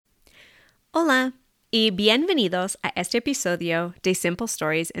Hola y bienvenidos a este episodio de Simple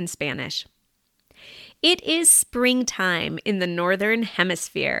Stories in Spanish. It is springtime in the Northern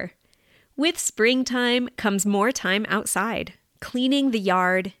Hemisphere. With springtime comes more time outside, cleaning the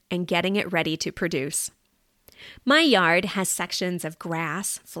yard and getting it ready to produce. My yard has sections of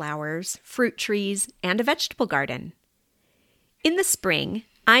grass, flowers, fruit trees, and a vegetable garden. In the spring,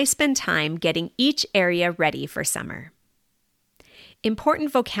 I spend time getting each area ready for summer.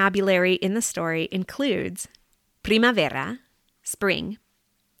 Important vocabulary in the story includes primavera, spring,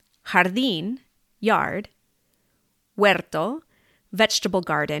 jardín, yard, huerto, vegetable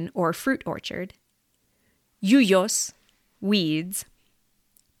garden or fruit orchard, yuyos, weeds,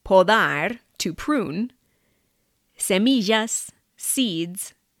 podar, to prune, semillas,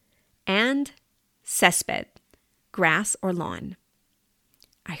 seeds, and césped, grass or lawn.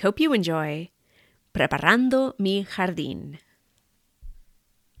 I hope you enjoy Preparando mi jardín.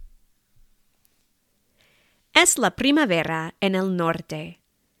 Es la primavera en el norte.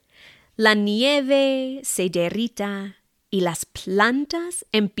 La nieve se derrita y las plantas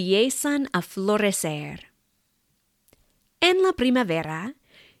empiezan a florecer. En la primavera,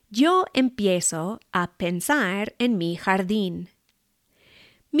 yo empiezo a pensar en mi jardín.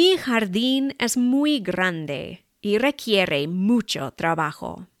 Mi jardín es muy grande y requiere mucho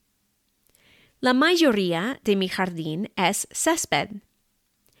trabajo. La mayoría de mi jardín es césped.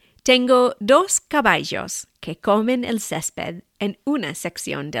 Tengo 2 caballos que comen el césped en una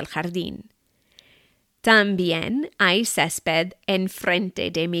sección del jardín. También hay césped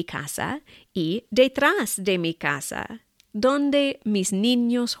enfrente de mi casa y detrás de mi casa, donde mis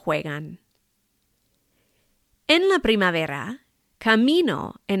niños juegan. En la primavera,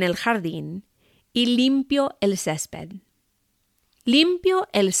 camino en el jardín y limpio el césped. Limpio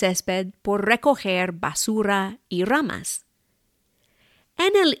el césped por recoger basura y ramas.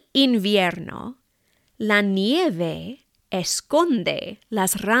 En el invierno, la nieve esconde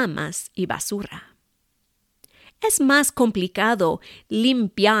las ramas y basura. Es más complicado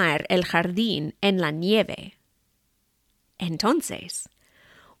limpiar el jardín en la nieve. Entonces,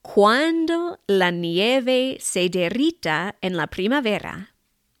 cuando la nieve se derrita en la primavera,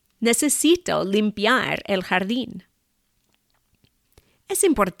 necesito limpiar el jardín. Es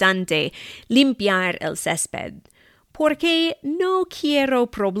importante limpiar el césped porque no quiero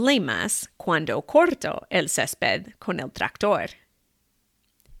problemas cuando corto el césped con el tractor.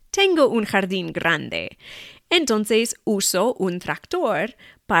 Tengo un jardín grande, entonces uso un tractor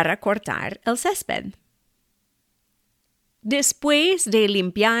para cortar el césped. Después de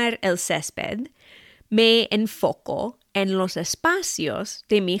limpiar el césped, me enfoco en los espacios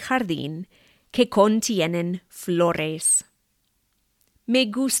de mi jardín que contienen flores. Me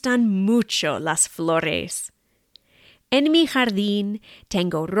gustan mucho las flores. En mi jardín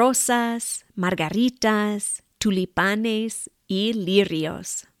tengo rosas, margaritas, tulipanes y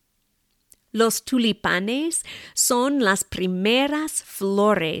lirios. Los tulipanes son las primeras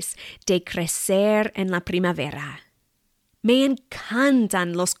flores de crecer en la primavera. Me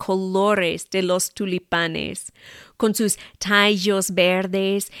encantan los colores de los tulipanes, con sus tallos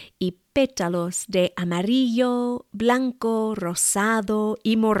verdes y pétalos de amarillo, blanco, rosado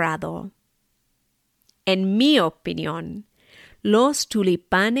y morado. En mi opinión, los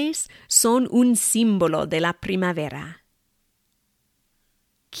tulipanes son un símbolo de la primavera.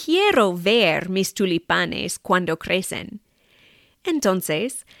 Quiero ver mis tulipanes cuando crecen.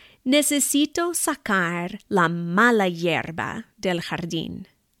 Entonces, necesito sacar la mala hierba del jardín.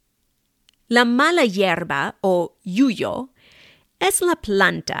 La mala hierba, o yuyo, es la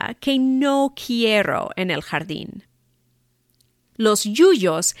planta que no quiero en el jardín. Los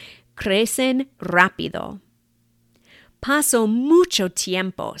yuyos crecen rápido. Paso mucho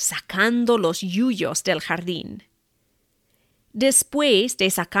tiempo sacando los yuyos del jardín. Después de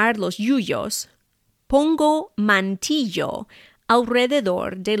sacar los yuyos, pongo mantillo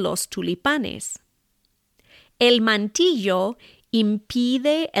alrededor de los tulipanes. El mantillo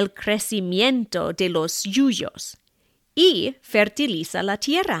impide el crecimiento de los yuyos y fertiliza la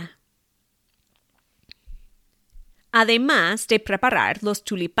tierra. Además de preparar los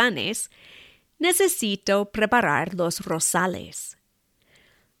tulipanes, necesito preparar los rosales.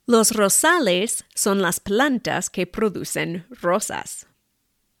 Los rosales son las plantas que producen rosas.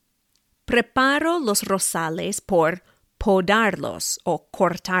 Preparo los rosales por podarlos o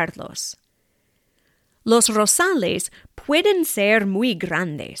cortarlos. Los rosales pueden ser muy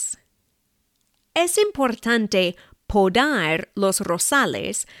grandes. Es importante podar los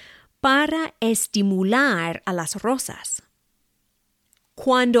rosales para estimular a las rosas.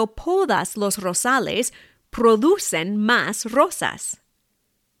 Cuando podas los rosales, producen más rosas.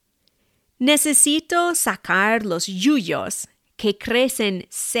 Necesito sacar los yuyos que crecen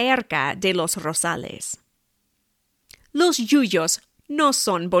cerca de los rosales. Los yuyos no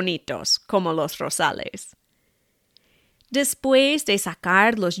son bonitos como los rosales. Después de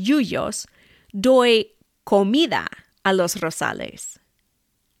sacar los yuyos, doy comida a los rosales.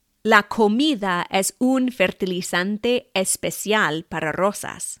 La comida es un fertilizante especial para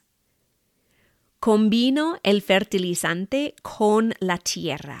rosas. Combino el fertilizante con la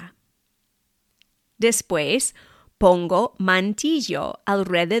tierra. Después, pongo mantillo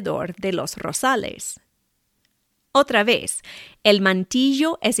alrededor de los rosales. Otra vez, el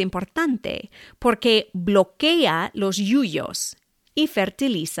mantillo es importante porque bloquea los yuyos y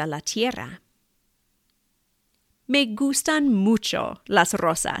fertiliza la tierra. Me gustan mucho las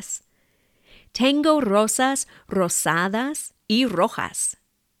rosas. Tengo rosas rosadas y rojas.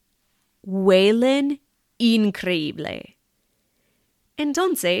 Huelen increíble.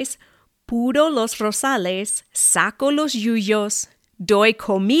 Entonces, puro los rosales, saco los yuyos, doy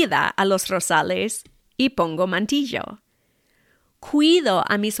comida a los rosales y pongo mantillo. Cuido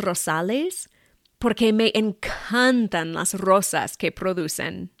a mis rosales porque me encantan las rosas que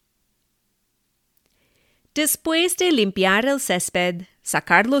producen. Después de limpiar el césped,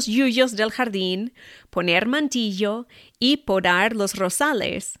 sacar los yuyos del jardín, poner mantillo y podar los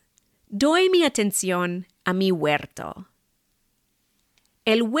rosales, doy mi atención a mi huerto.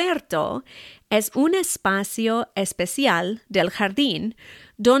 El huerto es un espacio especial del jardín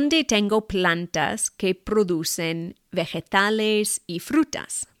donde tengo plantas que producen vegetales y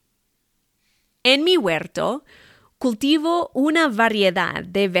frutas. En mi huerto cultivo una variedad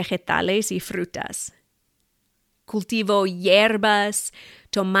de vegetales y frutas. Cultivo hierbas,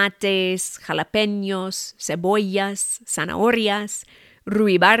 tomates, jalapeños, cebollas, zanahorias,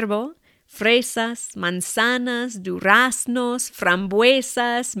 ruibarbo, fresas, manzanas, duraznos,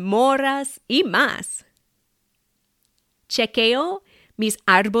 frambuesas, moras y más. Chequeo mis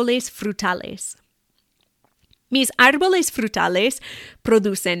árboles frutales. Mis árboles frutales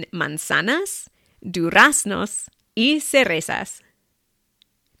producen manzanas, duraznos y cerezas.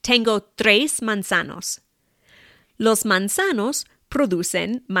 Tengo 3 manzanos. Los manzanos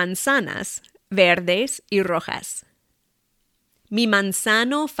producen manzanas verdes y rojas. Mi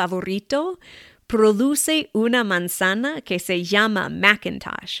manzano favorito produce una manzana que se llama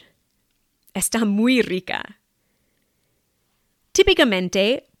Macintosh. Está muy rica.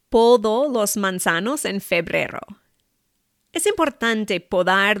 Típicamente, podo los manzanos en febrero. Es importante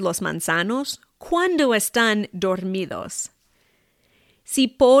podar los manzanos cuando están dormidos. Si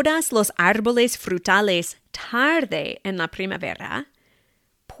podas los árboles frutales tarde en la primavera,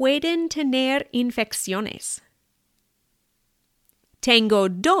 pueden tener infecciones. Tengo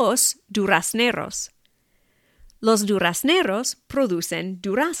 2 durazneros. Los durazneros producen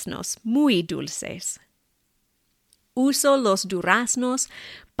duraznos muy dulces. Uso los duraznos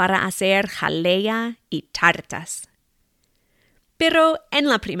para hacer jalea y tartas. Pero en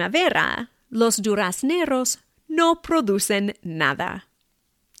la primavera, los durazneros no producen nada.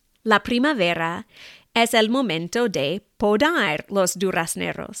 La primavera es el momento de podar los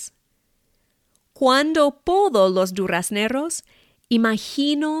durazneros. Cuando podo los durazneros,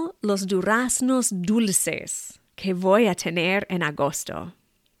 imagino los duraznos dulces que voy a tener en agosto.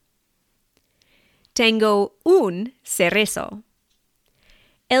 Tengo un cerezo.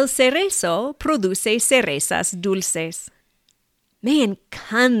 El cerezo produce cerezas dulces. Me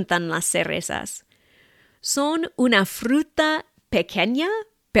encantan las cerezas. Son una fruta pequeña,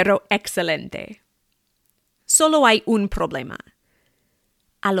 pero excelente. Solo hay un problema.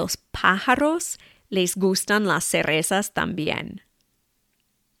 A los pájaros les gustan las cerezas también.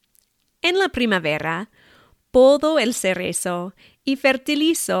 En la primavera, podo el cerezo y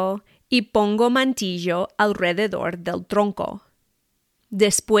fertilizo y pongo mantillo alrededor del tronco.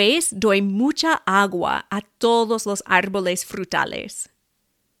 Después doy mucha agua a todos los árboles frutales.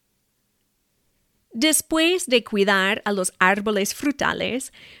 Después de cuidar a los árboles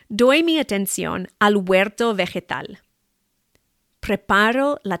frutales, doy mi atención al huerto vegetal.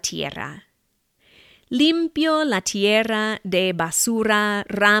 Preparo la tierra. Limpio la tierra de basura,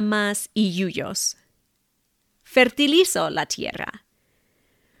 ramas y yuyos. Fertilizo la tierra.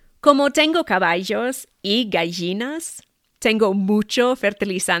 Como tengo caballos y gallinas, tengo mucho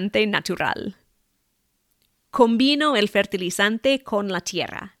fertilizante natural. Combino el fertilizante con la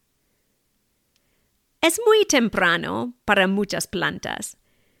tierra. Es muy temprano para muchas plantas,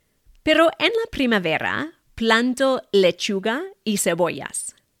 pero en la primavera planto lechuga y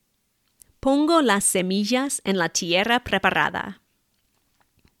cebollas. Pongo las semillas en la tierra preparada.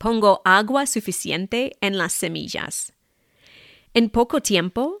 Pongo agua suficiente en las semillas. En poco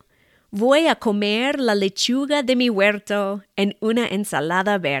tiempo, Voy a comer la lechuga de mi huerto en una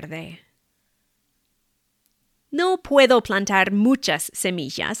ensalada verde. No puedo plantar muchas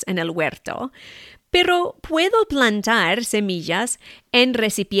semillas en el huerto, pero puedo plantar semillas en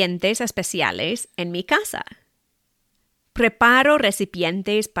recipientes especiales en mi casa. Preparo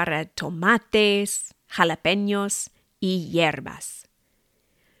recipientes para tomates, jalapeños y hierbas.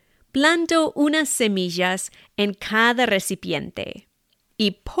 Planto unas semillas en cada recipiente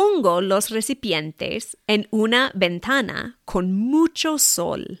y pongo los recipientes en una ventana con mucho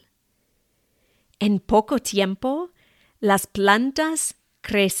sol. En poco tiempo, las plantas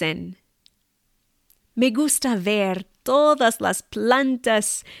crecen. Me gusta ver todas las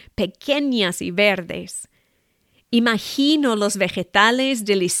plantas pequeñas y verdes. Imagino los vegetales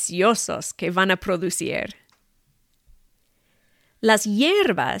deliciosos que van a producir. Las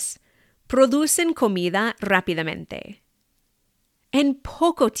hierbas producen comida rápidamente. En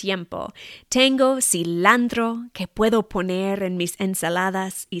poco tiempo tengo cilantro que puedo poner en mis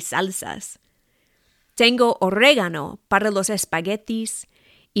ensaladas y salsas. Tengo orégano para los espaguetis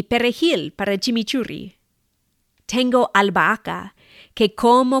y perejil para chimichurri. Tengo albahaca que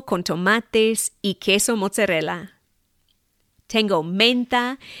como con tomates y queso mozzarella. Tengo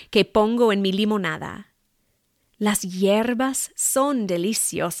menta que pongo en mi limonada. Las hierbas son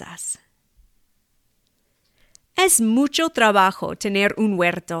deliciosas. Es mucho trabajo tener un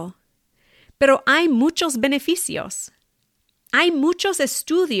huerto, pero hay muchos beneficios. Hay muchos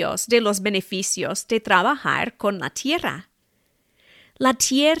estudios de los beneficios de trabajar con la tierra. La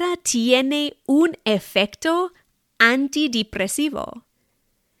tierra tiene un efecto antidepresivo.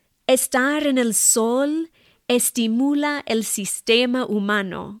 Estar en el sol estimula el sistema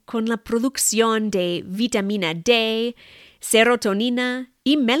humano con la producción de vitamina D, serotonina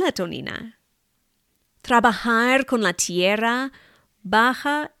y melatonina. Trabajar con la tierra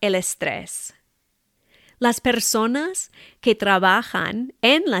baja el estrés. Las personas que trabajan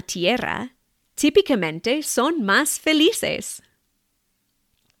en la tierra típicamente son más felices.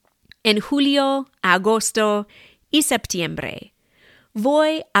 En julio, agosto y septiembre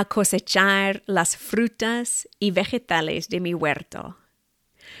voy a cosechar las frutas y vegetales de mi huerto.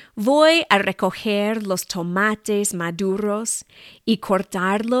 Voy a recoger los tomates maduros y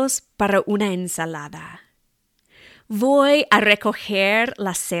cortarlos para una ensalada. Voy a recoger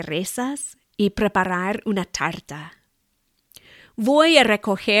las cerezas y preparar una tarta. Voy a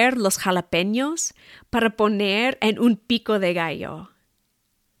recoger los jalapeños para poner en un pico de gallo.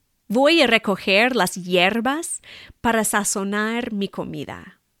 Voy a recoger las hierbas para sazonar mi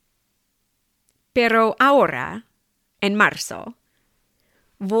comida. Pero ahora, en marzo,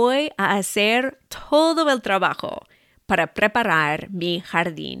 voy a hacer todo el trabajo para preparar mi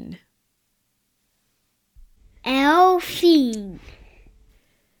jardín. El fin.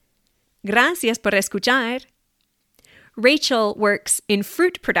 Gracias por escuchar. Rachel works in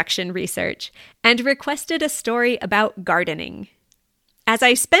fruit production research and requested a story about gardening. As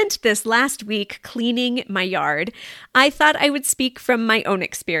I spent this last week cleaning my yard, I thought I would speak from my own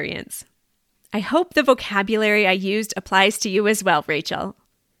experience. I hope the vocabulary I used applies to you as well, Rachel.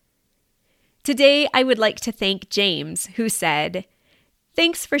 Today, I would like to thank James, who said,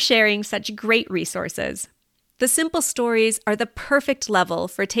 "Thanks for sharing such great resources. The simple stories are the perfect level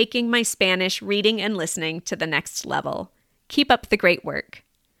for taking my Spanish reading and listening to the next level. Keep up the great work."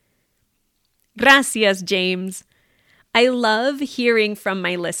 Gracias, James. I love hearing from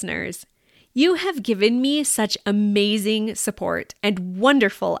my listeners. You have given me such amazing support and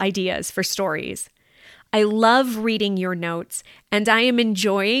wonderful ideas for stories. I love reading your notes, and I am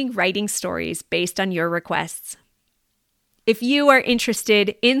enjoying writing stories based on your requests. If you are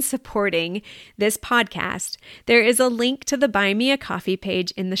interested in supporting this podcast, there is a link to the Buy Me a Coffee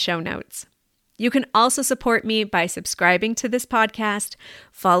page in the show notes. You can also support me by subscribing to this podcast,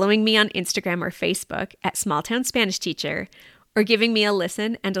 following me on Instagram or Facebook at Small Town Spanish Teacher, or giving me a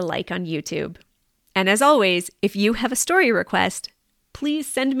listen and a like on YouTube. And as always, if you have a story request, please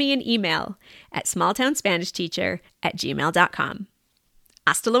send me an email at smalltownspanishteacher@gmail.com.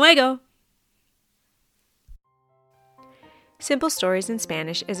 Hasta luego! Simple Stories in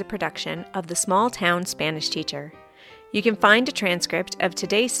Spanish is a production of the Small Town Spanish Teacher. You can find a transcript of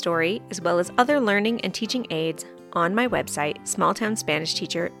today's story as well as other learning and teaching aids on my website,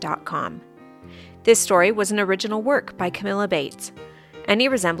 smalltownspanishteacher.com. This story was an original work by Camilla Bates. Any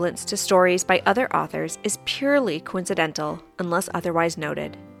resemblance to stories by other authors is purely coincidental unless otherwise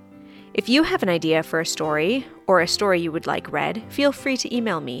noted. If you have an idea for a story or a story you would like read, feel free to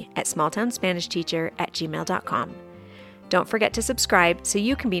email me at smalltownspanishteacher@gmail.com. Don't forget to subscribe so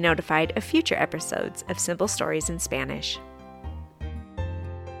you can be notified of future episodes of Simple Stories in Spanish.